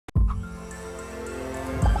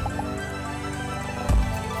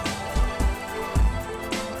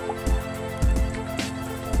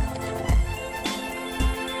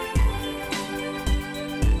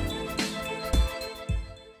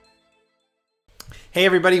Hey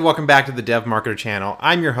everybody, welcome back to the Dev Marketer channel.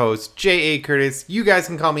 I'm your host, J.A. Curtis. You guys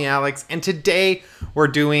can call me Alex, and today we're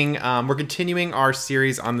continuing our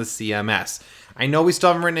series on the CMS. I know we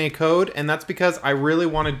still haven't written any code, and that's because I really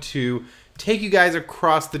wanted to take you guys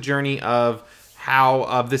across the journey of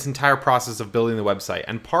this entire process of building the website.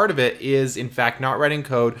 And part of it is, in fact, not writing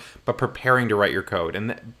code, but preparing to write your code.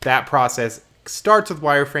 And that process starts with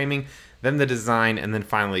wireframing, then the design, and then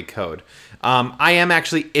finally code. I am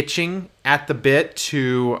actually itching at the bit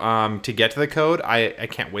to get to the code. I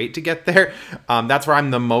can't wait to get there. That's where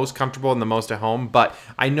I'm the most comfortable and the most at home. But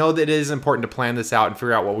I know that it is important to plan this out and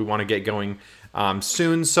figure out what we want to get going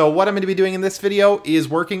soon. So what I'm going to be doing in this video is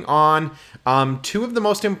working on two of the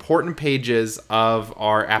most important pages of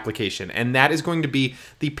our application, and that is going to be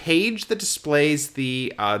the page that displays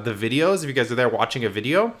the videos. If you guys are there watching a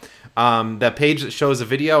video, the page that shows a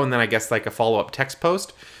video, and then I guess like a follow-up text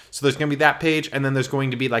post. So there's going to be that page, and then there's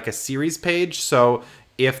going to be like a series page. So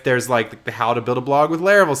if there's like the how to build a blog with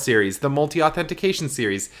Laravel series, the multi-authentication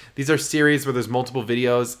series, these are series where there's multiple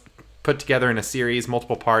videos put together in a series,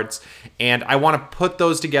 multiple parts, and I want to put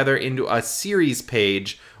those together into a series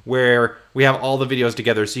page where we have all the videos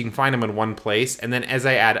together so you can find them in one place. And then as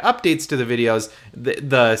I add updates to the videos,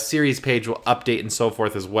 the series page will update and so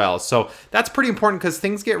forth as well. So that's pretty important because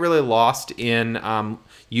things get really lost in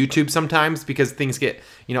YouTube sometimes because things get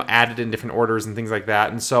added in different orders and things like that.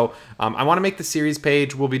 And so I want to make the series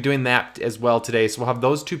page. We'll be doing that as well today. So we'll have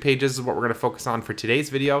those two pages is what we're going to focus on for today's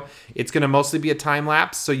video. It's going to mostly be a time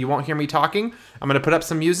lapse, so you won't hear me talking. I'm going to put up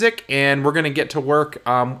some music and we're going to get to work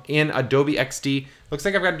in Adobe Xd. Looks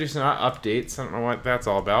like I've got to do some updates. I don't know what that's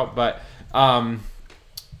all about, but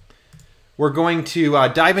we're going to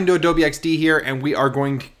dive into Adobe Xd here, and we are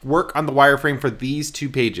going to work on the wireframe for these two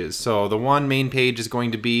pages. So the one main page is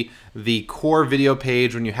going to be the core video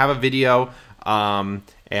page. When you have a video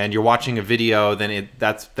and you're watching a video, then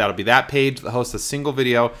that'll be that page that hosts a single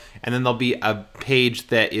video, and then there'll be a page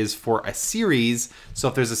that is for a series. So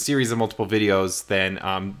if there's a series of multiple videos, then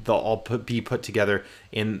they'll all be put together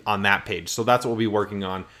on that page. So that's what we'll be working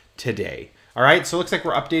on today. All right, so it looks like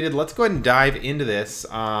we're updated. Let's go ahead and dive into this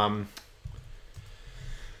and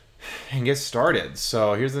get started.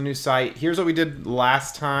 So here's the new site. Here's what we did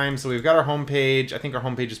last time. So we've got our home page. I think our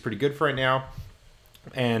home page is pretty good for right now.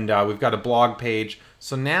 And we've got a blog page.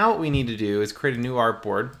 So now what we need to do is create a new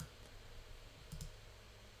artboard.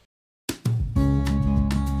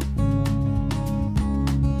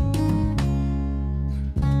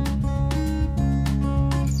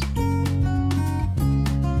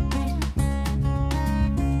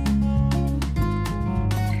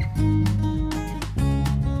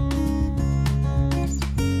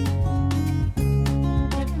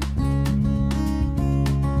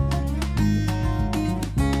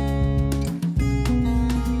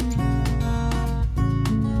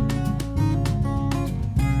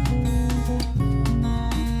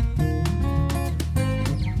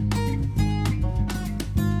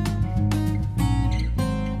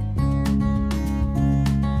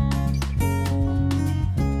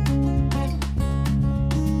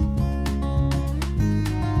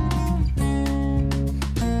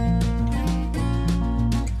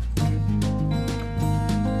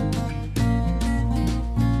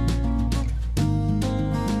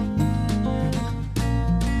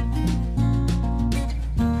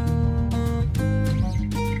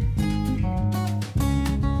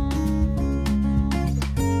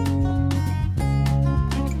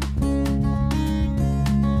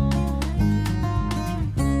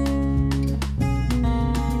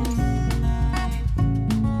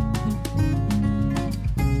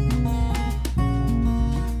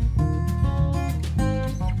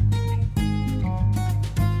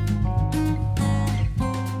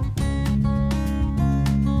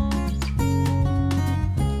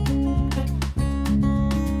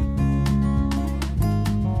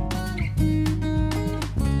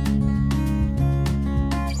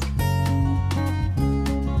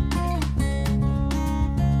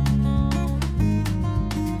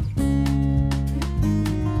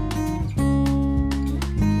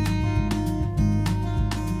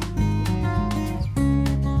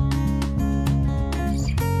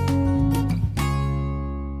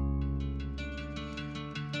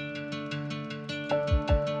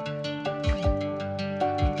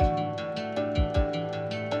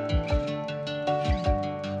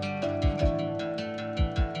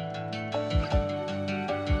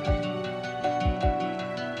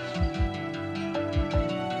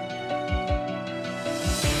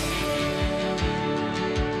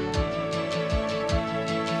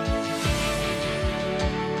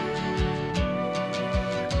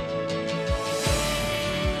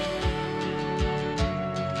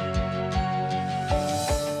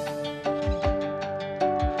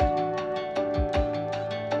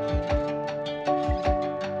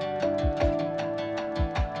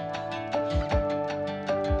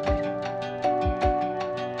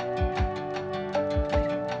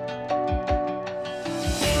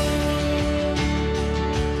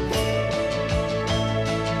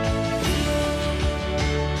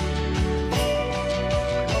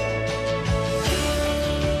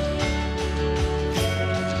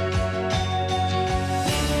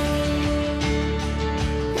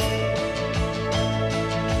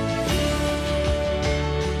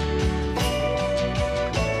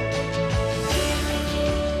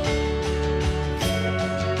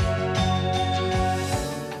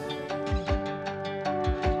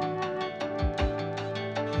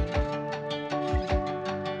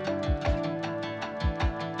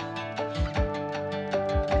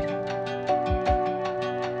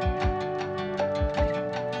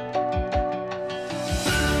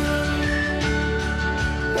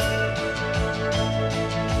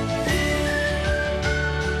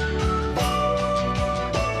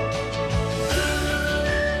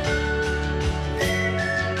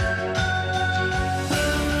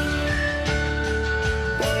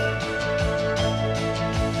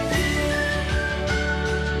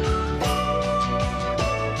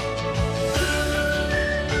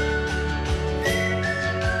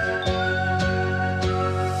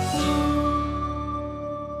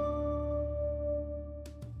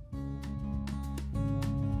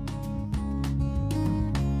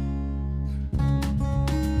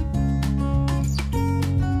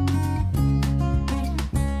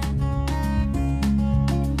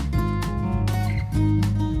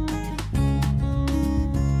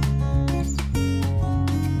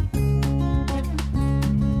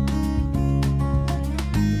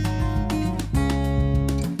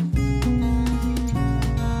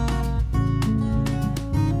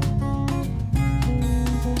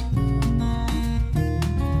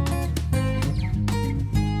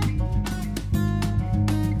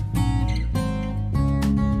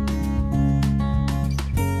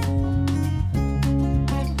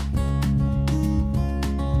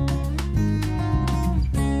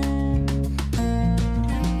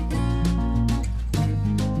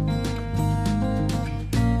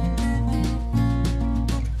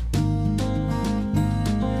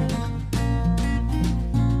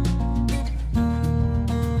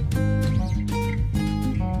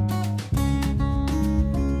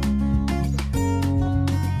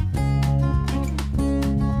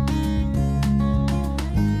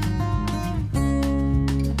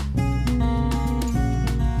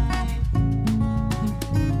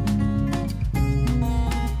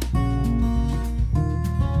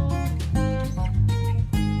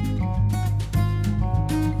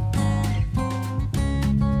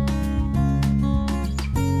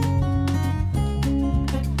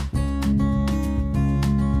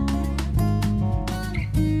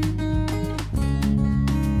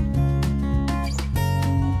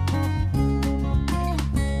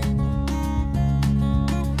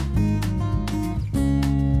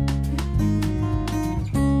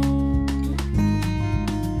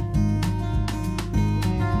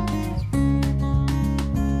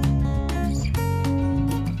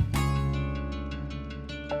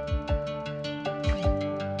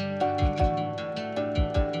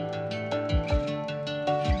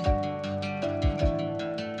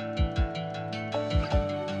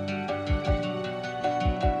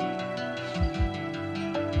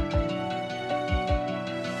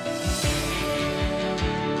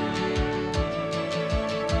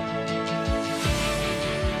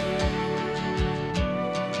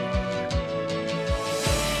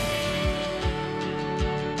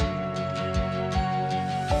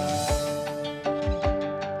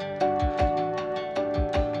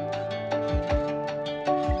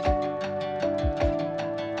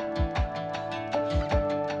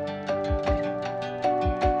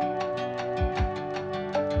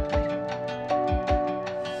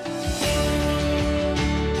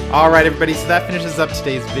 All right, everybody, so that finishes up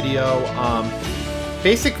today's video.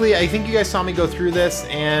 Basically, I think you guys saw me go through this,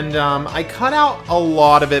 and I cut out a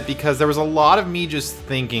lot of it because there was a lot of me just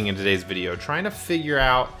thinking in today's video, trying to figure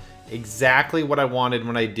out exactly what I wanted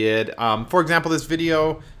when I did. For example, this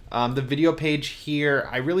video, the video page here,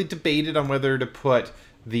 I really debated on whether to put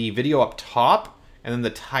the video up top and then the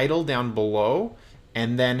title down below,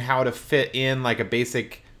 and then how to fit in like a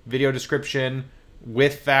basic video description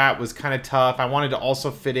with that was kind of tough. I wanted to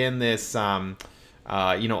also fit in this, you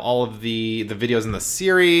know, all of the videos in the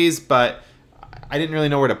series, but I didn't really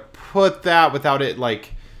know where to put that without it,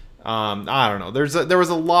 like, I don't know. There was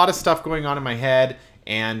a lot of stuff going on in my head,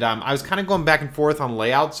 and I was kind of going back and forth on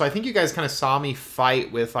layout. So I think you guys kind of saw me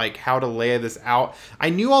fight with like how to lay this out.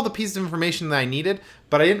 I knew all the pieces of information that I needed,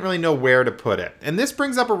 but I didn't really know where to put it. And this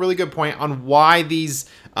brings up a really good point on why these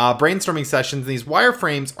brainstorming sessions, these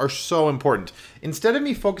wireframes, are so important. Instead of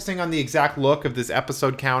me focusing on the exact look of this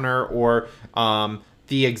episode counter, or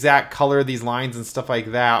the exact color of these lines and stuff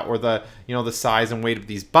like that, or the, you know, the size and weight of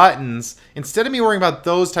these buttons, instead of me worrying about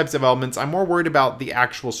those types of elements, I'm more worried about the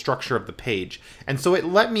actual structure of the page. And so it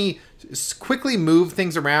let me quickly move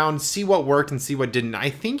things around, see what worked and see what didn't. I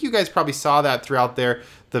think you guys probably saw that throughout the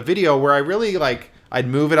video, where I really, like, I'd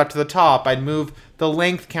move it up to the top, I'd move the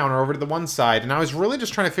length counter over to the one side, and I was really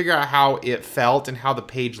just trying to figure out how it felt and how the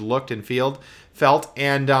page looked and felt.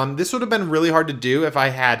 And this would have been really hard to do if I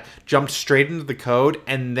had jumped straight into the code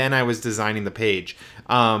and then I was designing the page.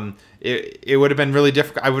 It would have been really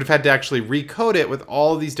difficult. I would have had to actually recode it with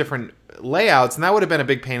all these different layouts, and that would have been a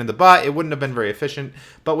big pain in the butt. It wouldn't have been very efficient.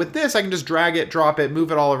 But with this, I can just drag it, drop it,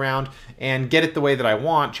 move it all around, and get it the way that I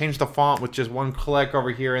want. Change the font with just one click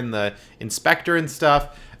over here in the inspector and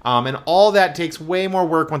stuff. And all that takes way more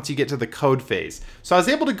work once you get to the code phase. So I was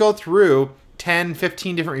able to go through 10,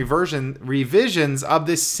 15 different revisions of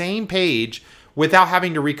this same page without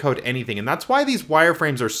having to recode anything. And that's why these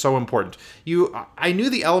wireframes are so important. I knew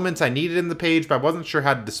the elements I needed in the page, but I wasn't sure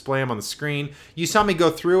how to display them on the screen. You saw me go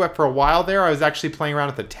through it for a while there. I was actually playing around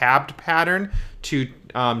with the tabbed pattern to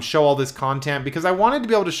show all this content, because I wanted to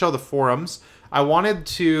be able to show the forums. I wanted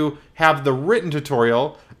to have the written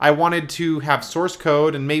tutorial. I wanted to have source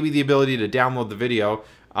code and maybe the ability to download the video.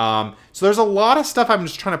 So there's a lot of stuff I'm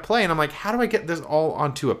just trying to play, and I'm like, how do I get this all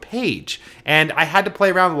onto a page? And I had to play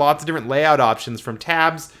around with lots of different layout options, from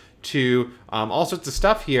tabs to all sorts of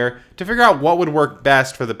stuff here, to figure out what would work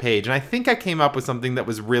best for the page. And I think I came up with something that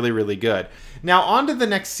was really, really good. Now on to the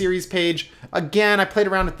next series page. Again, I played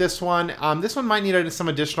around with this one. This one might need some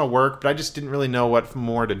additional work, but I just didn't really know what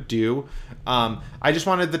more to do. I just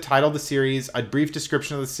wanted the title of the series, a brief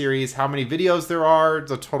description of the series, how many videos there are,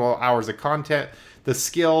 the total hours of content, the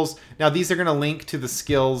skills. Now these are going to link to the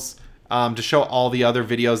skills to show all the other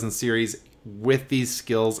videos and series with these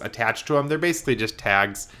skills attached to them. They're basically just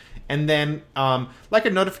tags. And then like a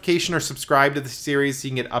notification or subscribe to the series so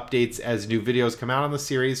you can get updates as new videos come out on the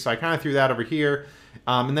series. So I kind of threw that over here.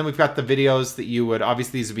 And then we've got the videos that you would,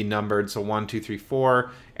 obviously these would be numbered, so 1, 2, 3,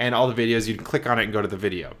 4, and all the videos, you'd click on it and go to the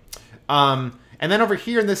video. And then over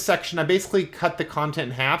here in this section, I basically cut the content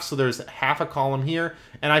in half, so there's half a column here.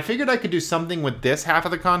 And I figured I could do something with this half of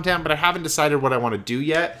the content, but I haven't decided what I want to do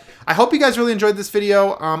yet. I hope you guys really enjoyed this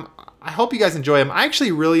video. I hope you guys enjoy them. I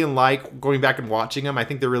actually really like going back and watching them. I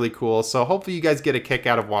think they're really cool. So hopefully you guys get a kick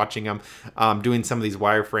out of watching them, doing some of these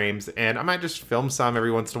wireframes. And I might just film some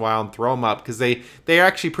every once in a while and throw them up, because they are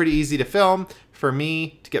actually pretty easy to film for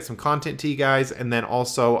me to get some content to you guys. And then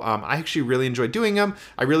also, I actually really enjoy doing them.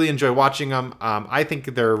 I really enjoy watching them. I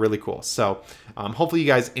think they're really cool. So hopefully you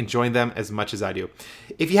guys enjoy them as much as I do.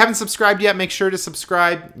 If you haven't subscribed yet, make sure to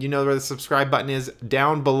subscribe. You know where the subscribe button is,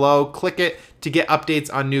 down below. Click it to get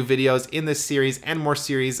updates on new videos in this series and more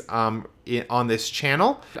series on this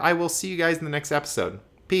channel. I will see you guys in the next episode.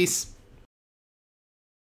 Peace.